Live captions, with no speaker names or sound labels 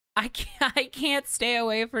I can't stay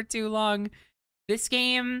away for too long. This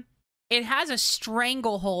game, it has a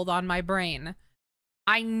stranglehold on my brain.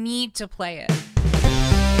 I need to play it.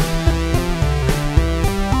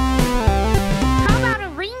 How about a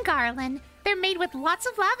ring garland? They're made with lots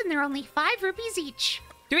of love and they're only 5 rupees each.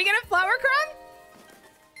 Do we get a flower crown?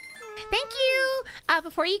 Thank you.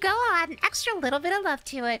 Before you go, I'll add an extra little bit of love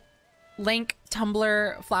to it. Link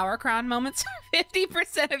Tumblr flower crown moments.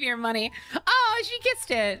 50% of your money. Oh, she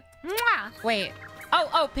kissed it. Mwah. Wait.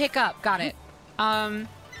 Oh, pick up. Got it.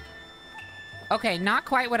 Okay, not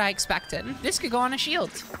quite what I expected. This could go on a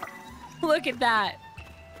shield. Look at that.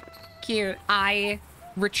 Cute. I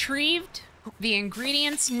retrieved the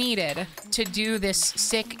ingredients needed to do this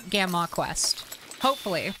sick gamma quest.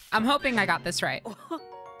 Hopefully. I'm hoping I got this right.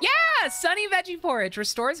 Yeah! Sunny veggie porridge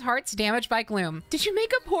restores hearts damaged by gloom. Did you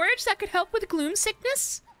make a porridge that could help with gloom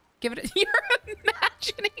sickness? Give it a... You're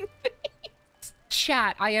imagining things.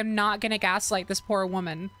 Chat, I am not gonna gaslight this poor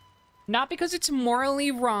woman. Not because it's morally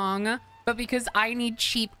wrong, but because I need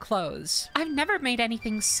cheap clothes. I've never made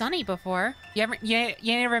anything sunny before. You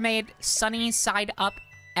never made sunny side up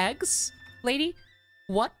eggs, lady?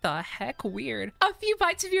 What the heck? Weird. A few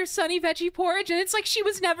bites of your sunny veggie porridge and it's like she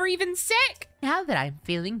was never even sick. Now that I'm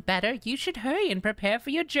feeling better, you should hurry and prepare for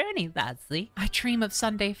your journey, Lotsley. I dream of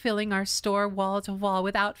Sunday filling our store wall to wall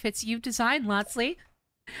with outfits you've designed, Lotsley.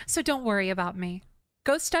 So don't worry about me.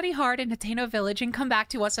 Go study hard in Hateno Village and come back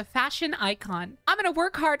to us a fashion icon. I'm gonna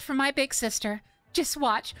work hard for my big sister. Just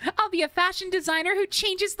watch. I'll be a fashion designer who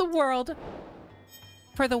changes the world.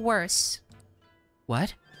 For the worse.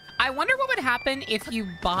 What? I wonder what would happen if you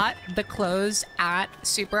bought the clothes at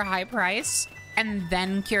super high price and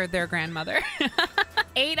then cured their grandmother.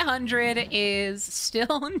 800 is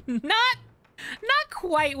still not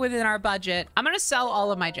quite within our budget. I'm gonna sell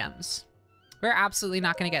all of my gems. We're absolutely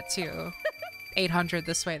not gonna get to 800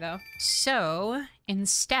 this way though. So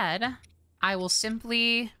instead, I will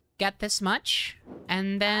simply get this much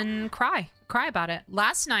and then cry about it.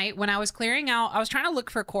 Last night when I was clearing out, I was trying to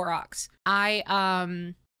look for Koroks.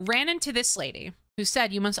 I ran into this lady who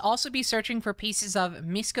said you must also be searching for pieces of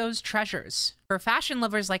Misko's treasures. For fashion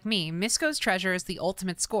lovers like me, Misko's treasure is the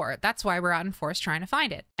ultimate score. That's why we're out in force trying to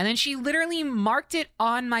find it. And then she literally marked it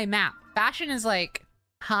on my map. Fashion is like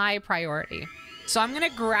high priority. So I'm gonna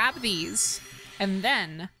grab these and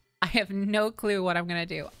then I have no clue what I'm gonna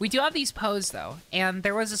do. We do have these pose though. And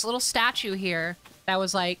there was this little statue here that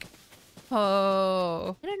was like,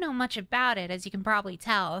 oh. I don't know much about it, as you can probably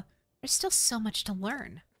tell. There's still so much to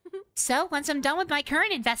learn. So, once I'm done with my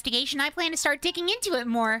current investigation, I plan to start digging into it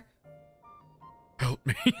more. Help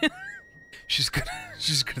me. She's gonna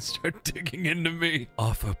start digging into me.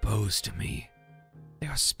 Offer pose to me. They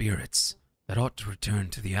are spirits that ought to return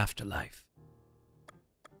to the afterlife.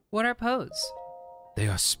 What are pose? They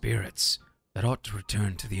are spirits that ought to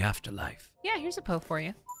return to the afterlife. Yeah, here's a po for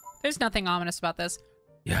you. There's nothing ominous about this.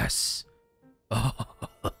 Yes. Oh,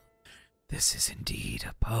 this is indeed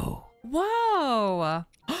a po. Whoa!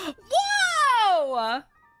 Whoa!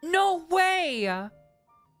 No way!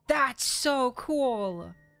 That's so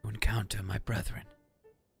cool. To encounter my brethren,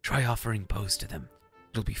 try offering pose to them.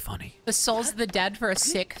 It'll be funny. The souls of the dead for a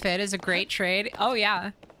sick fit is a great trade. Oh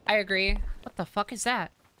yeah, I agree. What the fuck is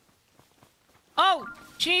that? Oh,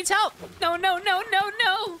 she needs help. No, no, no, no,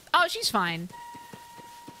 no. Oh, she's fine.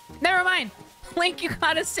 Never mind. Link, you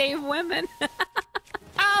gotta save women.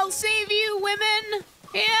 I'll save you, women.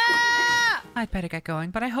 Yeah! I'd better get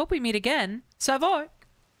going, but I hope we meet again. Savoy!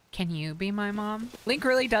 Can you be my mom? Link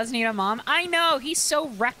really does need a mom. I know, he's so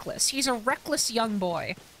reckless. He's a reckless young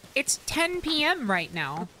boy. It's 10 p.m. right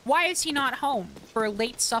now. Why is he not home for a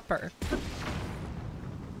late supper?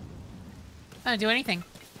 I don't do anything.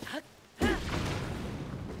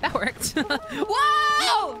 That worked.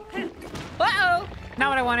 Whoa! Uh-oh! Not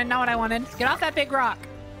what I wanted, not what I wanted. Get off that big rock.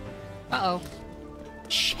 Uh-oh.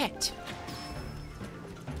 Shit.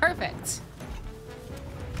 Perfect.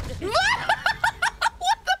 What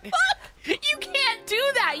the fuck? You can't do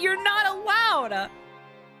that. You're not allowed.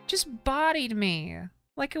 Just bodied me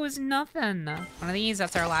like it was nothing. One of these,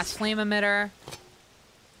 that's our last flame emitter.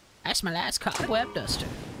 That's my last cobweb duster.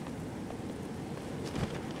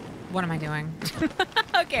 What am I doing?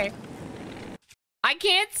 Okay. I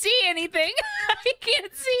can't see anything. I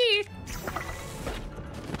can't see.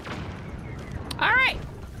 All right.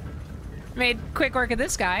 Made quick work of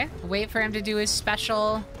this guy. Wait for him to do his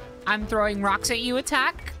special I'm throwing rocks at you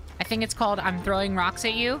attack. I think it's called I'm throwing rocks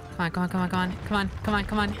at you. Come on, come on, come on, come on. Come on, come on,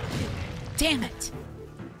 come on. Damn it.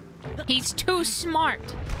 He's too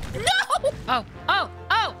smart. No! Oh, oh,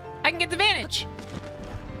 oh! I can get the advantage.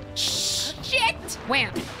 Shit!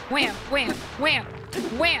 Wham, wham, wham, wham.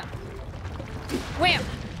 Wham! Wham!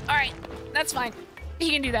 Alright, that's fine.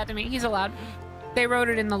 He can do that to me. He's allowed. They wrote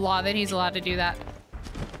it in the law that he's allowed to do that.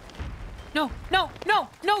 No, no, no,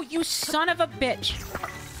 no, you son of a bitch.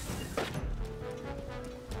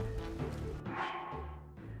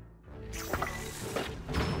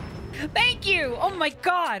 Thank you! Oh my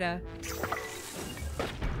god! I'm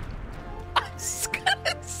just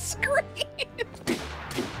gonna scream!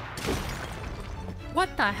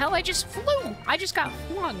 What the hell? I just flew! I just got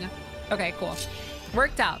flung. Okay, cool.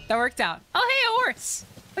 Worked out. That worked out. Oh, hey, a horse!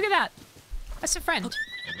 Look at that. That's a friend.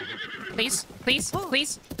 Please, please,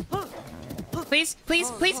 please. Please, please,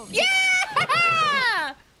 please.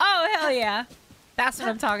 Yeah! Oh, hell yeah. That's what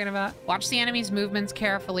I'm talking about. Watch the enemy's movements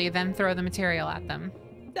carefully, then throw the material at them.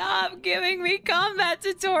 Stop giving me combat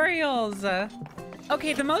tutorials.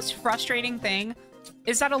 Okay, the most frustrating thing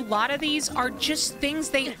is that a lot of these are just things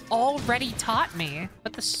they already taught me.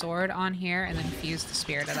 Put the sword on here and then fuse the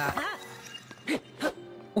spear to that.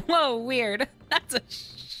 Whoa, weird. That's a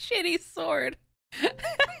shitty sword.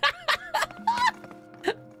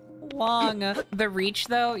 Long. The reach,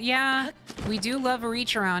 though? Yeah, we do love a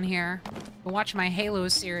reach around here. Watch my Halo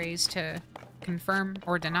series to confirm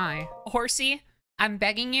or deny. Horsey, I'm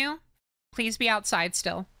begging you, please be outside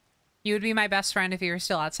still. You would be my best friend if you were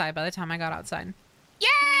still outside by the time I got outside. Yeah!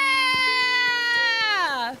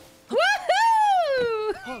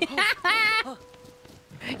 Woohoo!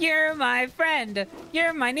 You're my friend.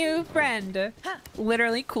 You're my new friend.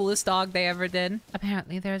 Literally coolest dog they ever did.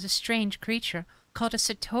 Apparently there is a strange creature called a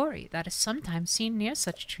Satori that is sometimes seen near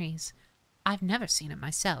such trees. I've never seen it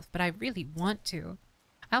myself, but I really want to.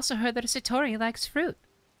 I also heard that a Satori likes fruit.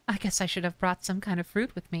 I guess I should have brought some kind of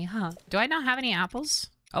fruit with me, huh? Do I not have any apples?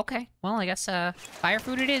 Okay, well, I guess, fire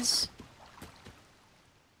fruit it is.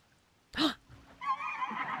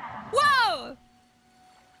 Whoa!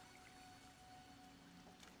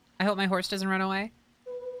 I hope my horse doesn't run away.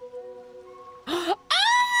 Oh!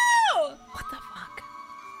 What the fuck?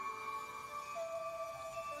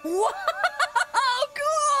 Whoa!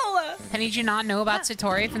 Cool! Did you not know about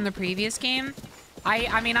Satori from the previous game?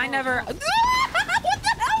 I mean, I never... What the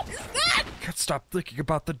hell is that? Can't stop thinking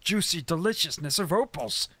about the juicy deliciousness of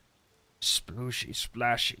opals. Splooshy,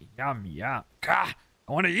 splashy, yum, yum. Gah,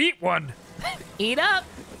 I want to eat one. Eat up.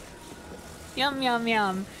 Yum, yum,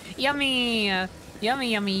 yum. Yummy.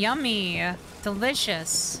 Yummy, yummy, yummy.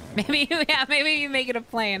 Delicious. Maybe, yeah, maybe you make it a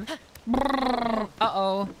plane.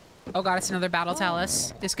 Uh-oh. Oh god, it's another battle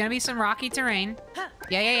talus. There's gonna be some rocky terrain.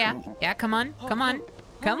 Yeah, yeah, yeah. Yeah, come on, come on,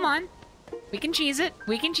 come on. We can cheese it.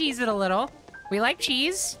 We can cheese it a little. We like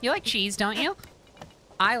cheese. You like cheese, don't you?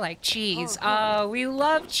 I like cheese. Oh, we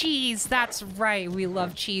love cheese. That's right. We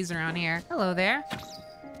love cheese around here. Hello there.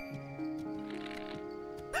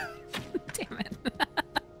 Damn it.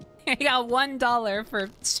 I got $1 for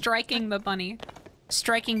striking the bunny.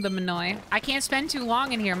 Striking the Minoi. I can't spend too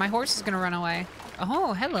long in here. My horse is gonna run away.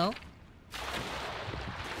 Oh, hello.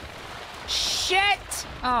 Shit!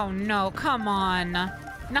 Oh no, come on.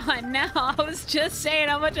 Not now. I was just saying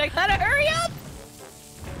how much I gotta hurry up!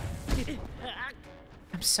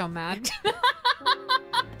 I'm so mad.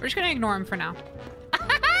 We're just gonna ignore him for now.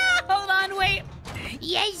 Hold on, wait.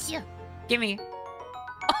 Yes. Gimme.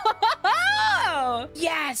 Oh!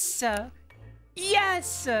 Yes!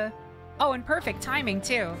 Yes! Oh, and perfect timing,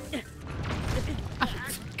 too. I'm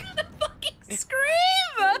gonna fucking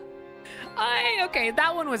scream! Okay,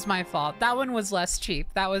 that one was my fault. That one was less cheap.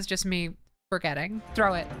 That was just me forgetting.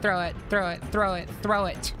 Throw it, throw it, throw it, throw it, throw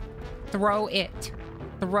it. Throw it.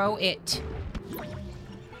 Throw it.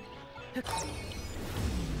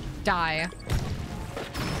 Die.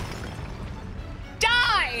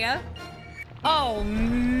 Die! Oh,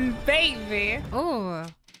 baby. Oh,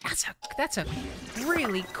 that's a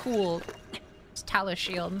really cool talus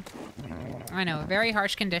shield. I know, very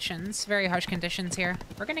harsh conditions. Very harsh conditions here.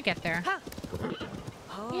 We're gonna get there.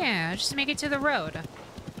 Yeah, just make it to the road.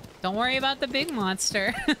 Don't worry about the big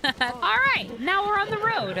monster. All right, now we're on the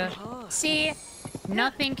road. See,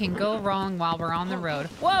 nothing can go wrong while we're on the road.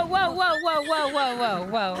 Whoa, whoa, whoa, whoa, whoa, whoa, whoa,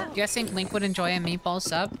 whoa. Do you guys think Link would enjoy a meatball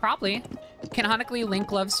sub? Probably. Canonically,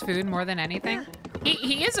 Link loves food more than anything.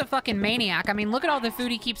 He is a fucking maniac. I mean, look at all the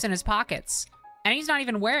food he keeps in his pockets. And he's not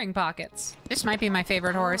even wearing pockets. This might be my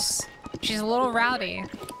favorite horse. She's a little rowdy,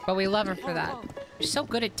 but we love her for that. She's so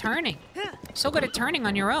good at turning. So good at turning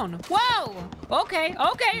on your own. Whoa! Okay,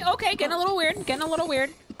 okay, okay. Getting a little weird. Getting a little weird.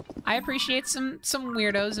 I appreciate some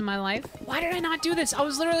weirdos in my life. Why did I not do this? I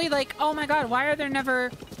was literally like, oh my god, why are there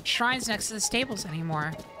never shrines next to the stables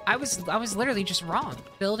anymore? I was literally just wrong.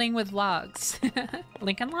 Building with logs.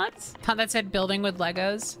 Lincoln logs? Thought that said building with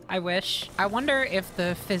Legos. I wish. I wonder if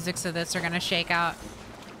the physics of this are gonna shake out.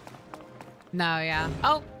 No, yeah.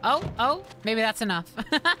 Oh. Maybe that's enough.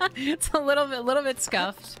 It's a little bit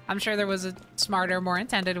scuffed. I'm sure there was a smarter, more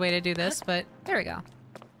intended way to do this, but there we go.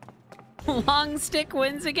 Long stick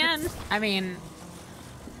wins again. I mean,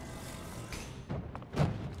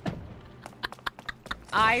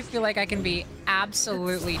 I feel like I can be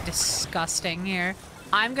absolutely disgusting here.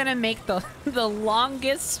 I'm gonna make the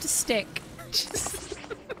longest stick.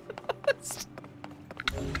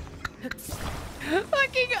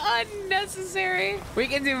 Fucking unnecessary. We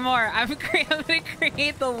can do more. I'm gonna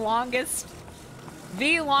create the longest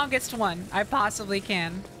one I possibly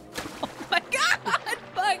can. Oh my god!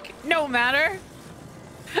 Fuck! No matter.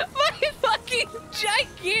 My fucking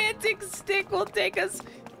gigantic stick will take us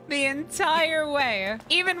the entire way.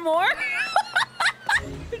 Even more?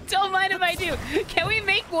 Don't mind if I do. Can we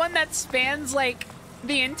make one that spans like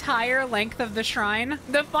the entire length of the shrine?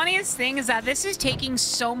 The funniest thing is that this is taking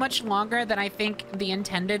so much longer than I think the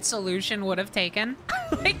intended solution would have taken.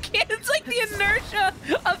 Like, it's like the inertia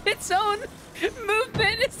of its own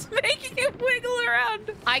movement is making it wiggle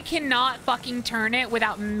around. I cannot fucking turn it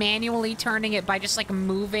without manually turning it by just like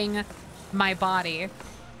moving my body.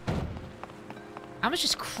 I almost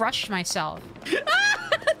just crushed myself.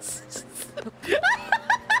 This is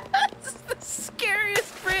the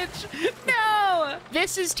scariest bridge. No!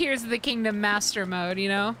 This is Tears of the Kingdom Master Mode, you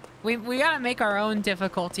know? We gotta make our own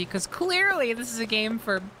difficulty, because clearly this is a game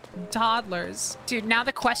for toddlers. Dude, now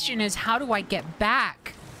the question is, how do I get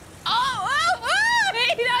back? Oh!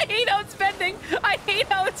 I hate how it's bending. I hate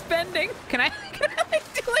how it's bending. Can I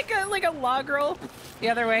like do like a log roll? The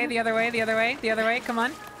other way, the other way, the other way, the other way. Come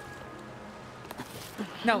on.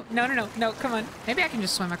 No, come on. Maybe I can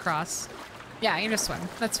just swim across. Yeah, I can just swim.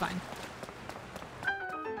 That's fine.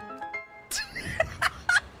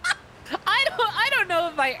 I don't know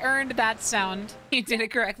if I earned that sound. You did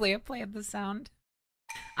it correctly. I played the sound.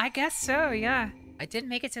 I guess so, yeah. I did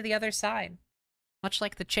make it to the other side. Much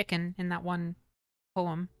like the chicken in that one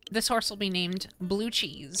poem. This horse will be named Blue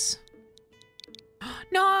Cheese.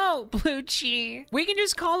 No! Blue Cheese. We can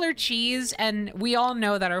just call her Cheese, and we all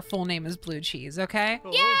know that her full name is Blue Cheese, okay?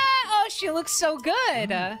 Oh. Yeah! Oh, she looks so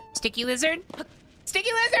good! Sticky lizard?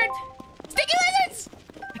 Sticky lizard! Sticky lizards!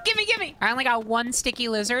 Gimme, gimme! I only got one sticky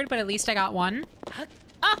lizard, but at least I got one.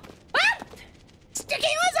 Oh! Ah! Sticky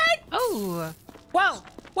lizard! Oh! Whoa!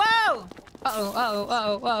 Whoa! Uh-oh, uh-oh,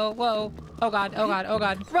 uh-oh, uh-oh, whoa. Oh god, oh god, oh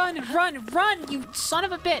god. Run, run, run, you son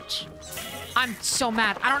of a bitch. I'm so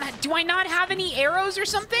mad. Do I not have any arrows or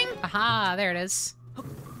something? Aha, there it is.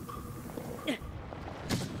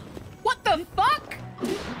 What the fuck?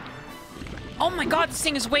 Oh my god, this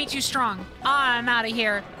thing is way too strong. I'm out of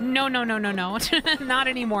here. No. Not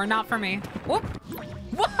anymore, not for me. Whoop.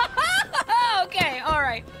 Okay, all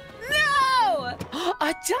right. No!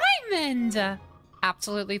 A diamond!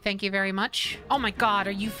 Absolutely, thank you very much. Oh my god,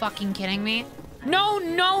 are you fucking kidding me? No,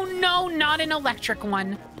 not an electric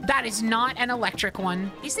one. That is not an electric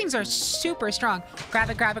one. These things are super strong.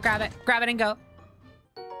 Grab it, grab it, grab it. Grab it and go.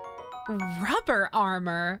 Rubber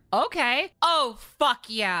armor. Okay. Oh, fuck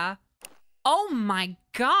yeah. Oh my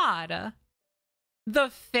god. The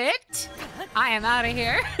fit? I am out of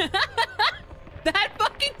here. That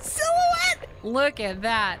fucking silhouette. Look at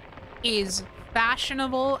that. Is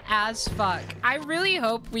fashionable as fuck. I really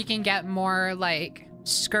hope we can get more like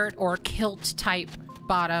skirt or kilt type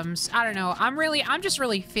bottoms. I don't know. I'm just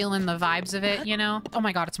really feeling the vibes of it, you know? Oh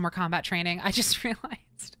my god, it's more combat training. I just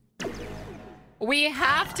realized. We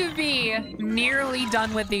have to be nearly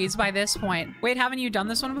done with these by this point. Wait, haven't you done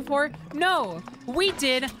this one before? No, we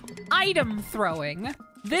did item throwing.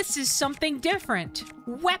 This is something different.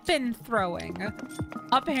 Weapon throwing.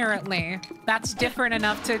 Apparently, that's different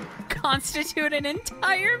enough to constitute an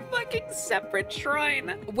entire fucking separate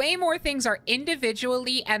shrine. Way more things are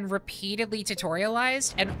individually and repeatedly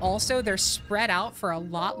tutorialized, and also they're spread out for a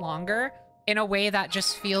lot longer in a way that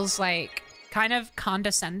just feels like kind of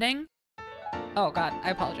condescending. Oh god,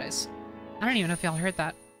 I apologize. I don't even know if y'all heard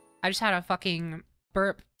that. I just had a fucking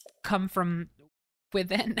burp come from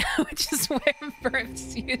within, which is where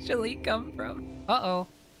burps usually come from. Uh-oh.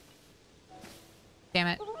 Damn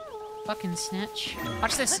it. Fucking snitch.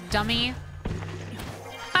 Watch this, dummy.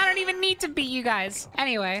 I don't even need to beat you guys.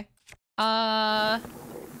 Anyway. Watch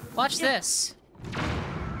this.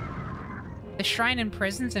 The shrine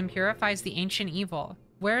imprisons and purifies the ancient evil.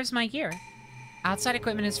 Where is my gear? Outside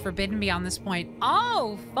equipment is forbidden beyond this point.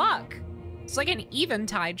 Oh, fuck. It's like an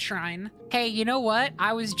eventide shrine. Hey, you know what?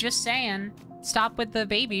 I was just saying, stop with the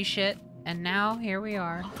baby shit. And now here we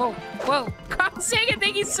are. Whoa, whoa. Sega,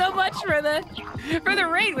 thank you so much for the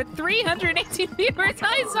raid with 318 viewers.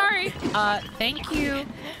 Hi, sorry. Thank you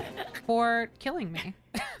for killing me.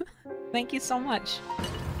 Thank you so much.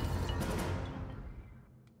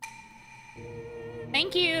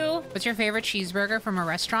 Thank you. What's your favorite cheeseburger from a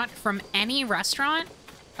restaurant? From any restaurant?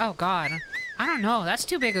 Oh God. I don't know. That's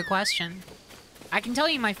too big a question. I can tell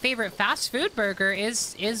you my favorite fast food burger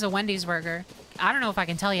is a Wendy's burger. I don't know if I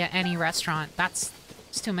can tell you any restaurant. It's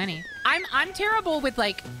too many. I'm terrible with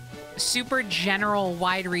like super general,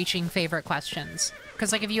 wide-reaching favorite questions.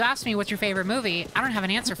 Because like if you ask me what's your favorite movie, I don't have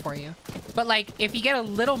an answer for you. But like if you get a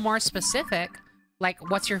little more specific, like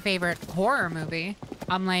what's your favorite horror movie?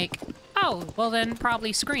 I'm like, oh, well then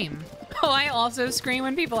probably Scream. Oh, I also scream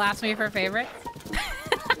when people ask me for favorite.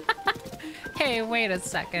 Hey, wait a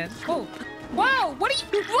second. Whoa. Whoa, what are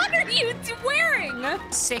you wearing?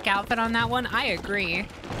 Sick outfit on that one, I agree.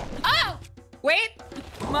 Oh, wait,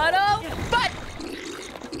 Moto, but.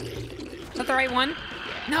 Is that the right one?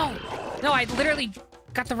 No, I literally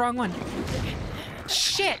got the wrong one.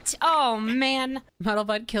 Shit, oh man.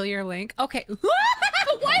 Muddlebud, kill your link. Okay,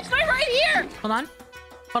 why is my right here? Hold on.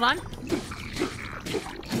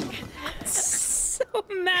 So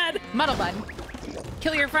mad. Muddlebud,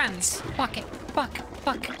 kill your friends. Fuck it, fuck.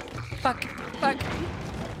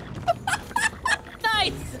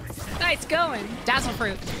 Nice going. Dazzle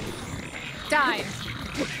fruit. Die.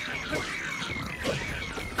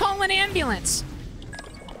 Call an ambulance.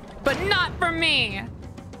 But not for me.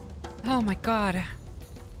 Oh my God.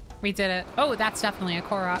 We did it. Oh, that's definitely a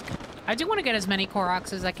Korok. I do want to get as many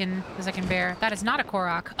Koroks as I can bear. That is not a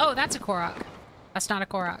Korok. Oh, that's a Korok. That's not a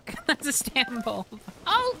Korok. That's a Stamble.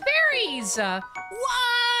 Oh, fairies!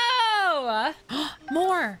 Whoa!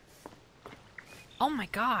 More! Oh my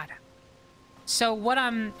God. So what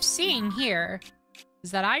I'm seeing here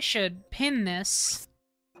is that I should pin this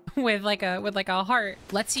with like a heart.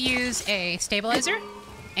 Let's use a stabilizer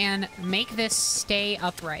and make this stay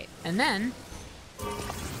upright. And then...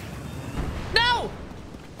 No!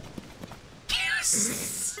 You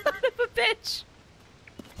son of a bitch!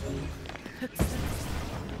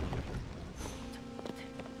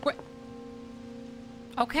 What?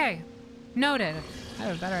 Okay. Noted. I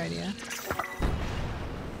have a better idea.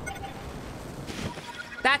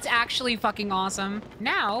 That's actually fucking awesome.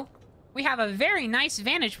 Now, we have a very nice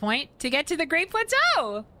vantage point to get to the Great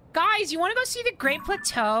Plateau. Guys, you want to go see the Great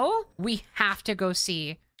Plateau? We have to go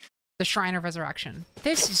see the Shrine of Resurrection.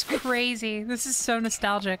 This is crazy. This is so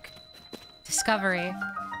nostalgic. Discovery.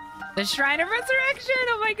 The Shrine of Resurrection.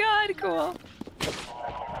 Oh my God, cool.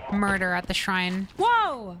 Murder at the shrine.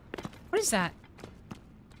 Whoa! What is that?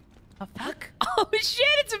 The fuck? Oh shit,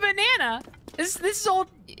 it's a banana. This is old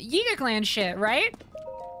Yiga Clan shit, right?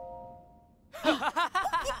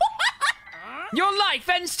 Your life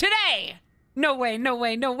ends today! No way, no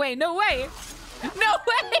way, no way, no way! No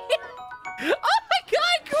way! Oh my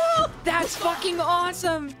God, cool! That's fucking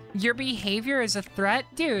awesome! Your behavior is a threat?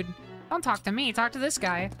 Dude, don't talk to me, talk to this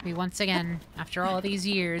guy. We once again, after all these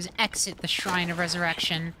years, exit the Shrine of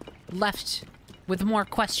Resurrection, left with more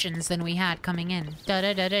questions than we had coming in.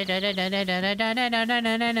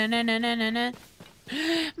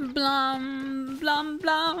 Blum, blum,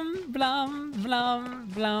 blum, blum, blum,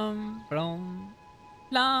 blum, blum.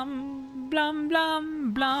 Blum, blum,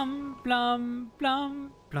 blum, blum, blum,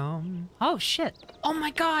 blum, blum. Oh, shit. Oh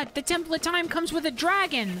my God, the Temple of Time comes with a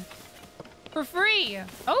dragon. For free.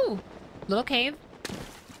 Oh, little cave.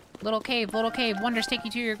 Little cave, wonders take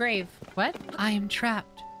you to your grave. What? I am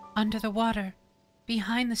trapped under the water,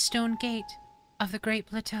 behind the stone gate of the Great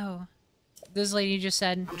Plateau. This lady just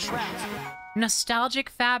said, trapped. Nostalgic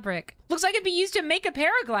fabric. Looks like it'd be used to make a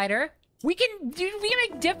paraglider. We can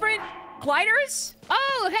make different gliders?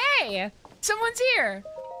 Oh, hey! Someone's here.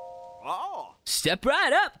 Oh. Step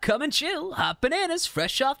right up, come and chill. Hot bananas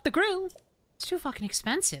fresh off the grill. It's too fucking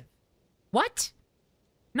expensive. What?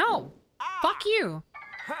 No. Fuck you.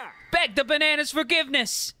 Beg the banana's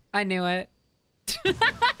forgiveness. I knew it. You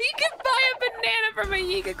can buy a banana from a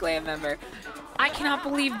Yiga Clan member. I cannot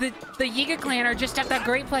believe that the Yiga Clan are just at that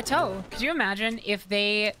Great Plateau. Could you imagine if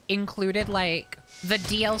they included, like, the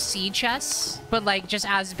DLC chests, but, like, just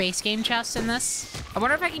as base game chests in this? I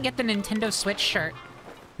wonder if I can get the Nintendo Switch shirt.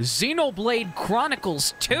 Xenoblade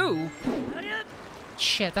Chronicles 2?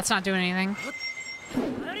 Shit, that's not doing anything.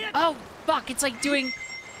 Oh, fuck, it's, like, doing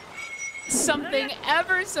something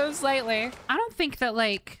ever so slightly. I don't think that,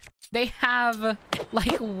 like, they have,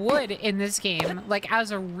 like, wood in this game, like,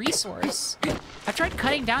 as a resource. I've tried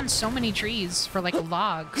cutting down so many trees for, like,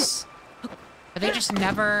 logs. But they just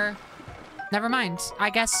never... Never mind. I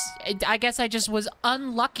guess I just was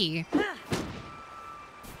unlucky.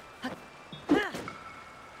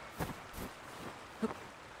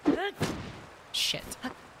 Shit.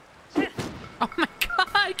 Oh my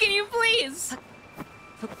god, can you please?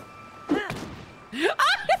 Ah,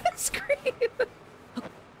 scream!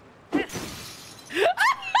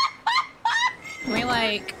 Can we,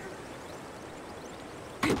 like...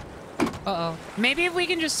 Uh-oh. Maybe if we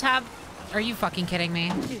can just have... Are you fucking kidding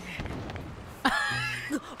me?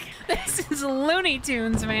 This is Looney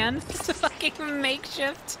Tunes, man. It's a fucking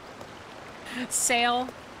makeshift sail.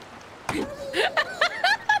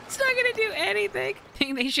 It's not gonna do anything.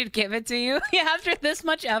 Think they should give it to you? Yeah, after this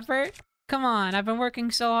much effort? Come on, I've been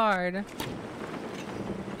working so hard.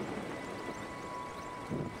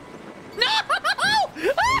 No!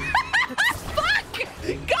 Fuck!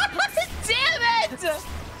 God damn it!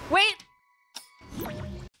 Wait!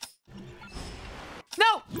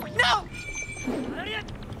 No! No!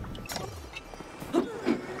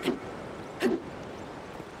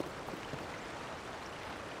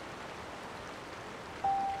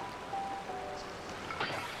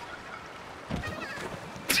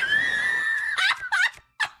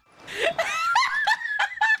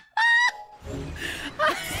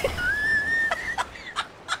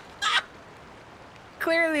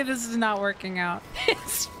 Clearly this is not working out.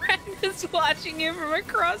 His friend is watching him from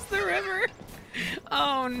across the river.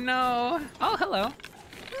 Oh no. Oh, hello.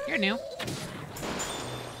 You're new.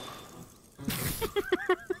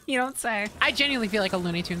 You don't say. I genuinely feel like a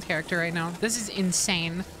Looney Tunes character right now. This is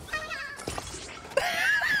insane.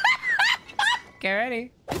 Get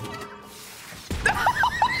ready. I'm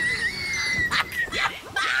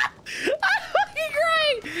fucking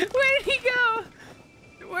crying! Where did he go?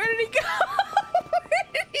 Where did he go? Where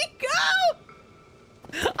did he go?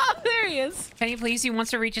 Oh, there he is. Can he please? He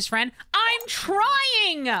wants to reach his friend. I'm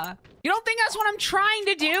trying! You don't think that's what I'm trying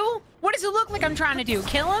to do? What does it look like I'm trying to do?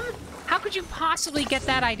 Kill him? How could you possibly get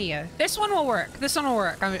that idea? This one will work. This one will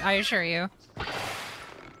work, I assure you.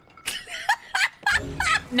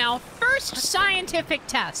 Now, first scientific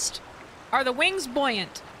test. Are the wings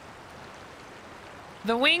buoyant?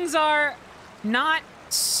 The wings are not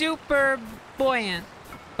super buoyant,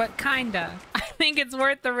 but kinda. I think it's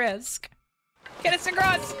worth the risk. Get us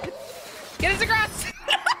across! Get us across!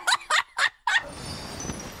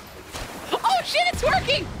 Oh shit, it's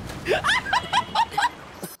working!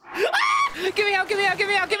 Give me out, give me out, give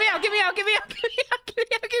me out, give me out, give me out, give me out, give me out, give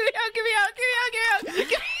me out, give me out, give me out, give me out, give me out, give me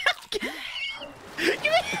out, give me out. Get me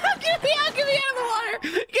out! Get me out! Get me out of the water!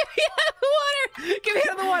 Get me out of the water! Get me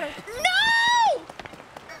out of the water! No!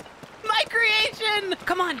 My creation!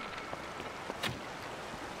 Come on!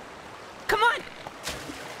 Come on!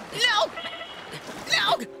 No!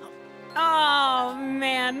 No! Oh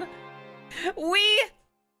man, we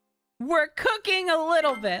were cooking a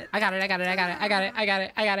little bit. I got it. I got it. I got it. I got it. I got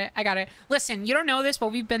it. I got it. I got it. Listen, you don't know this,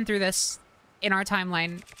 but we've been through this in our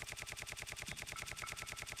timeline.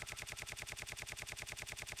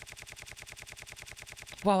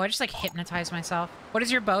 Whoa, I just like hypnotized myself. What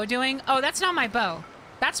is your bow doing? Oh, that's not my bow.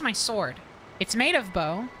 That's my sword. It's made of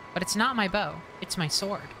bow, but it's not my bow. It's my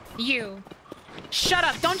sword. You. Shut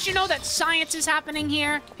up. Don't you know that science is happening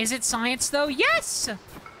here? Is it science though? Yes!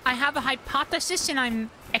 I have a hypothesis and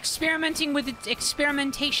I'm experimenting with its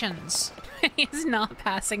experimentations. He's not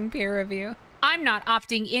passing peer review. I'm not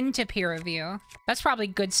opting into peer review. That's probably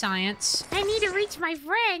good science. I need to reach my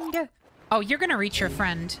friend. Oh, you're gonna reach your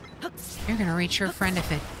friend. You're gonna reach your friend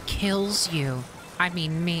if it kills you. I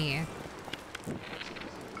mean me.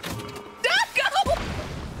 Go!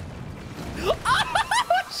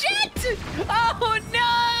 Oh, shit! Oh,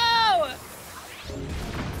 no!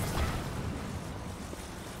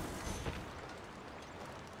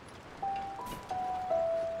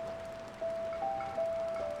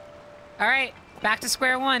 All right, back to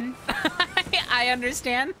square one. I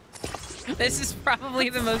understand. This is probably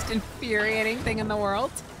the most infuriating thing in the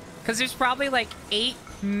world. Because there's probably like 8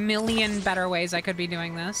 million better ways I could be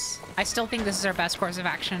doing this. I still think this is our best course of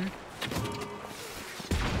action.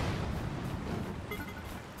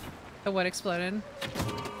 The wood exploded.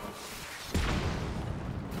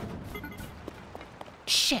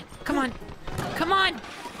 Shit, come on. Come on!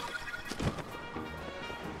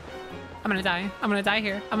 I'm gonna die. I'm gonna die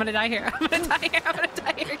here. I'm gonna die here. I'm gonna die here. I'm gonna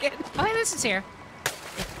die here again. Oh, hey, this is here.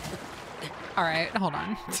 All right, hold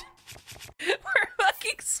on. We're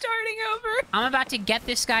fucking starting over. I'm about to get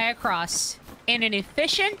this guy across in an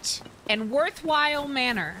efficient and worthwhile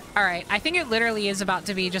manner. All right, I think it literally is about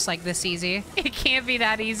to be just like this easy. It can't be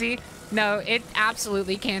that easy. No, it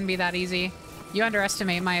absolutely can be that easy. You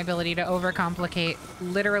underestimate my ability to overcomplicate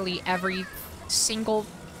literally every single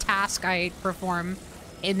task I perform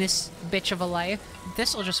in this bitch of a life.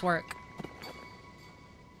 This will just work.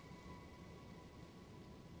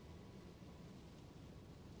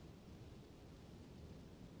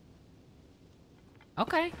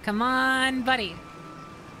 Okay, come on, buddy.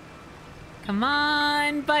 Come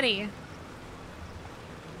on, buddy.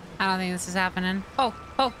 I don't think this is happening. Oh,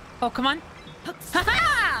 come on.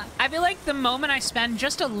 Ha-ha! I feel like the moment I spend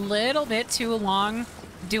just a little bit too long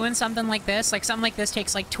doing something like this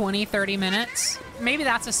takes like 20, 30 minutes. Maybe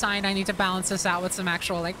that's a sign I need to balance this out with some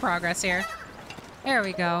actual like progress here. There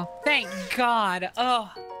we go. Thank God.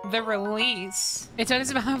 Oh, the release. It took us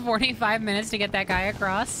about 45 minutes to get that guy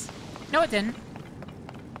across. No, it didn't.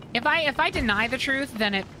 If I deny the truth,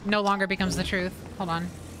 then it no longer becomes the truth. Hold on.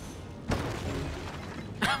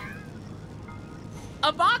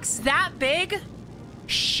 A box that big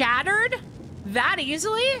shattered that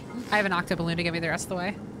easily? I have an octoballoon to get me the rest of the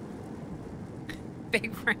way.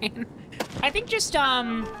 Big brain. I think just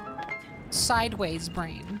sideways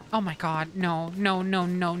brain. Oh my God. No.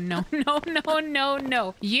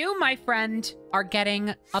 You, my friend, are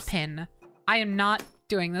getting a pin. I am not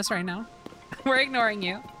doing this right now. We're ignoring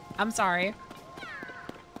you. I'm sorry.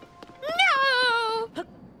 No!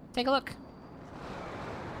 Take a look.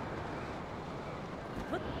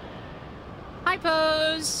 Hi,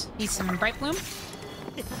 Pose. Need some bright bloom.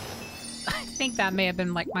 I think that may have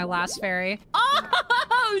been like my last fairy.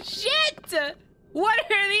 Oh, shit! What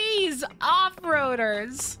are these?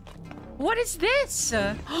 Off-roaders. What is this?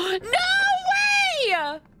 No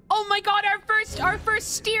way! Oh my God, our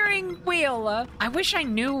first steering wheel. I wish I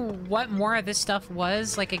knew what more of this stuff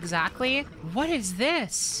was, like exactly. What is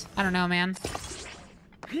this? I don't know, man.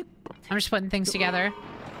 I'm just putting things together.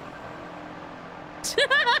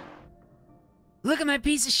 Look at my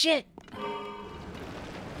piece of shit.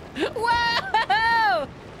 Whoa!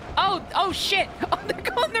 Oh shit. Oh, they're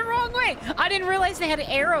going the wrong way. I didn't realize they had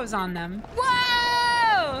arrows on them.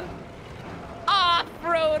 Whoa!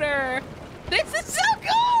 Off-roader. This is so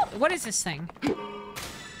cool! What is this thing?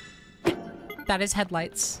 That is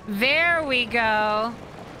headlights. There we go.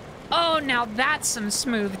 Oh, now that's some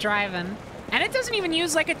smooth driving. And it doesn't even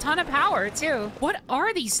use like a ton of power, too. What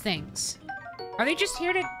are these things? Are they just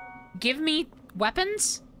here to give me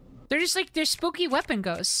weapons? They're just like, they're spooky weapon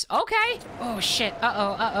ghosts. Okay. Oh, shit.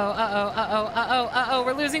 Uh-oh.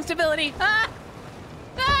 We're losing stability. Ah!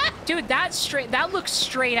 Ah! Dude, that looks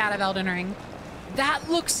straight out of Elden Ring. That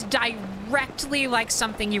looks directly like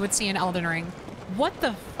something you would see in Elden Ring. What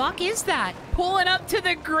the fuck is that? Pulling up to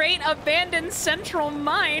the great abandoned central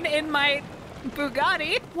mine in my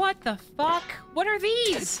Bugatti. What the fuck? What are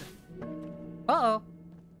these? Uh-oh.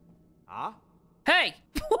 Huh? Hey!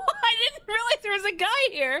 I didn't realize there was a guy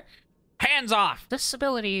here. Hands off! This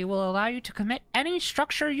ability will allow you to commit any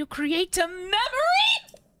structure you create to memory?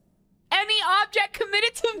 Any object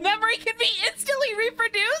committed to memory can be instantly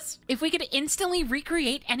reproduced? If we could instantly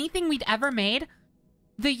recreate anything we'd ever made,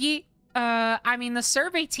 the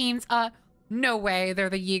survey teams, no way they're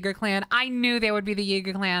the Yeager clan. I knew they would be the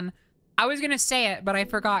Yeager clan. I was gonna say it, but I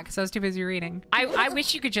forgot because I was too busy reading. I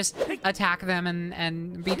wish you could just attack them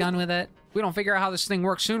and be done with it. If we don't figure out how this thing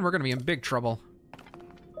works soon, we're gonna be in big trouble.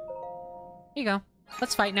 Here you go.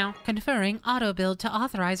 Let's fight now. Conferring auto build to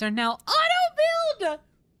authorizer now. Auto build!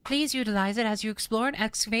 Please utilize it as you explore and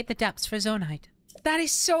excavate the depths for zonite. That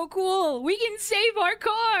is so cool. We can save our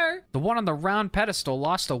car. The one on the round pedestal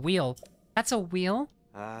lost a wheel. That's a wheel?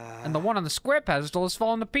 And the one on the square pedestal has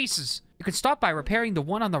fallen to pieces. You can stop by repairing the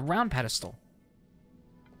one on the round pedestal.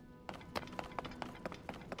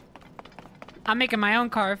 I'm making my own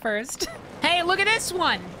car first. Hey, look at this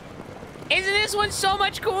one. Isn't this one so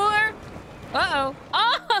much cooler? Uh-oh.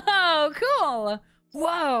 Oh, cool.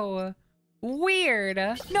 Whoa. Weird.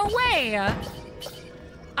 No way.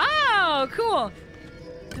 Oh, cool.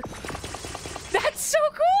 That's so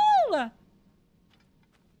cool.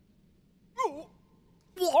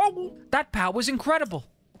 That pow was incredible.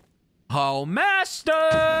 Oh,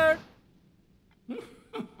 master!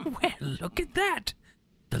 Well, look at that.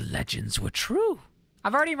 The legends were true.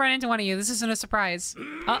 I've already run into one of you. This isn't a surprise.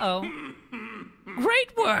 Uh-oh.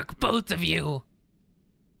 Great work, both of you.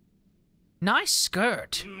 Nice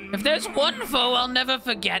skirt. If there's one foe I'll never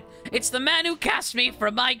forget, it's the man who cast me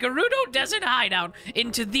from my Gerudo Desert hideout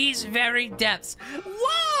into these very depths.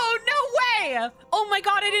 Whoa, no way! Oh my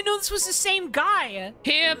God, I didn't know this was the same guy.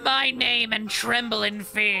 Hear my name and tremble in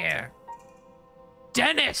fear.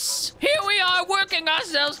 Dennis! Here we are working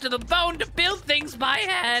ourselves to the bone to build things by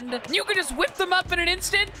hand. You can just whip them up in an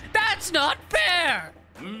instant? That's not fair!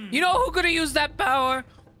 You know who could have used that power?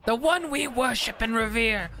 The one we worship and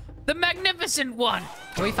revere. The magnificent one.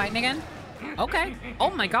 Are we fighting again? Okay.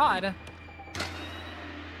 Oh my god.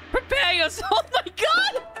 Prepare yourself. Oh my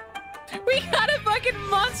god! We got a fucking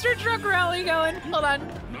monster truck rally going. Hold on.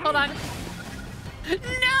 Hold on.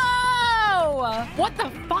 No! What the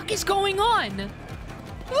fuck is going on?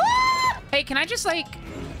 Ah! Hey, can I just like...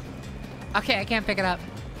 Okay, I can't pick it up.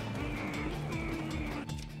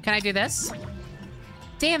 Can I do this?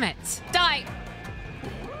 Damn it. Die!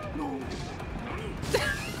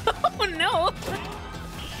 Oh no!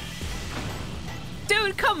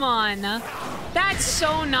 Dude, come on. That's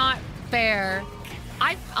so not fair.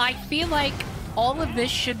 I feel like all of this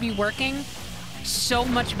should be working so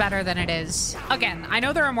much better than it is. Again, I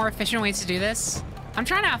know there are more efficient ways to do this. I'm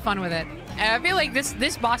trying to have fun with it. And I feel like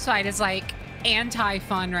this boss fight is like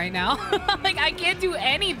anti-fun right now. Like I can't do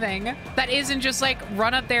anything that isn't just like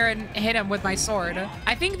run up there and hit him with my sword.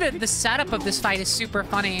 I think that the setup of this fight is super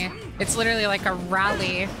funny. It's literally like a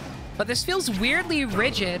rally, but this feels weirdly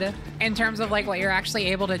rigid in terms of like what you're actually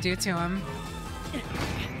able to do to him.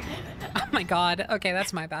 Oh my god. Okay,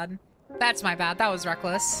 that's my bad. That's my bad. That was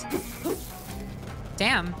reckless.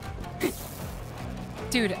 Damn.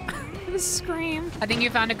 Dude, the scream. I think you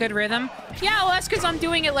found a good rhythm. Yeah, well, that's because I'm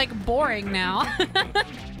doing it like boring now.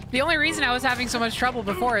 The only reason I was having so much trouble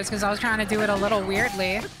before is because I was trying to do it a little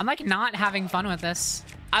weirdly. I'm like not having fun with this.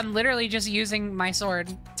 I'm literally just using my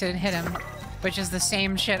sword to hit him, which is the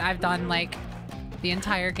same shit I've done like the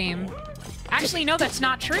entire game. Actually, no, that's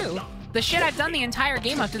not true. The shit I've done the entire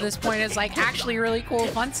game up to this point is like actually really cool,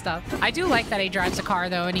 fun stuff. I do like that he drives a car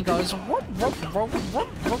though and he goes whoop, whoop, whoop, whoop,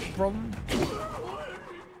 whoop, whoop.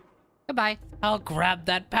 Goodbye. I'll grab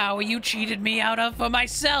that power you cheated me out of for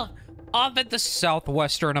myself. Off at the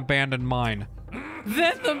southwestern abandoned mine.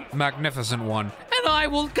 Then the magnificent one. And I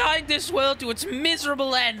will guide this world to its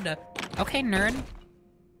miserable end. Okay, nerd.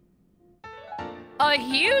 A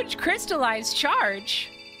huge crystallized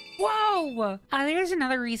charge. Whoa! There's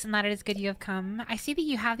another reason that it is good you have come. I see that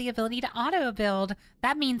you have the ability to auto-build.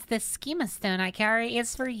 That means this schema stone I carry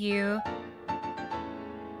is for you.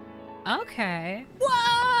 Okay.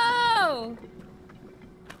 Whoa!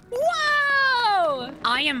 Whoa!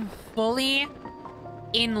 I am fully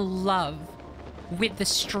in love with the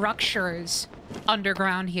structures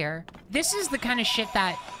underground here. This is the kind of shit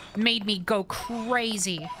that made me go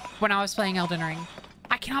crazy when I was playing Elden Ring.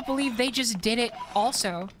 I cannot believe they just did it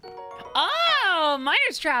also. Oh,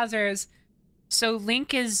 miner's trousers. So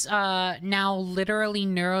Link is now literally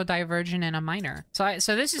neurodivergent and a miner.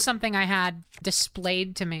 So this is something I had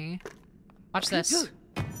displayed to me. Watch this.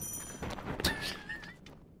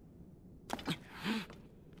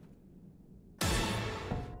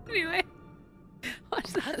 Anyway,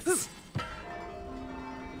 watch this.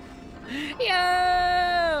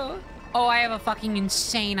 Yo! Oh, I have a fucking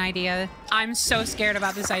insane idea. I'm so scared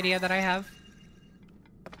about this idea that I have.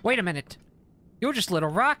 Wait a minute. You're just a little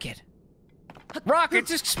rocket.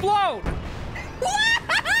 Rockets explode!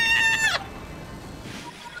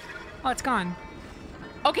 Oh, it's gone.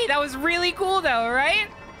 Okay, that was really cool though, right?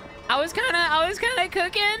 I was kinda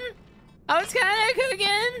cooking.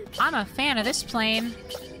 I'm a fan of this plane.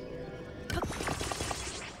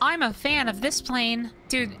 I'm a fan of this plane.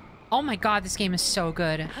 Dude, oh my god, this game is so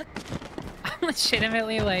good. I'm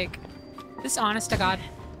legitimately like, this honest to god.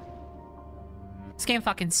 This game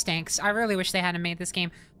fucking stinks. I really wish they hadn't made this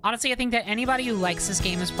game. Honestly, I think that anybody who likes this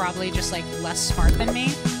game is probably just like less smart than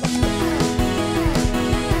me.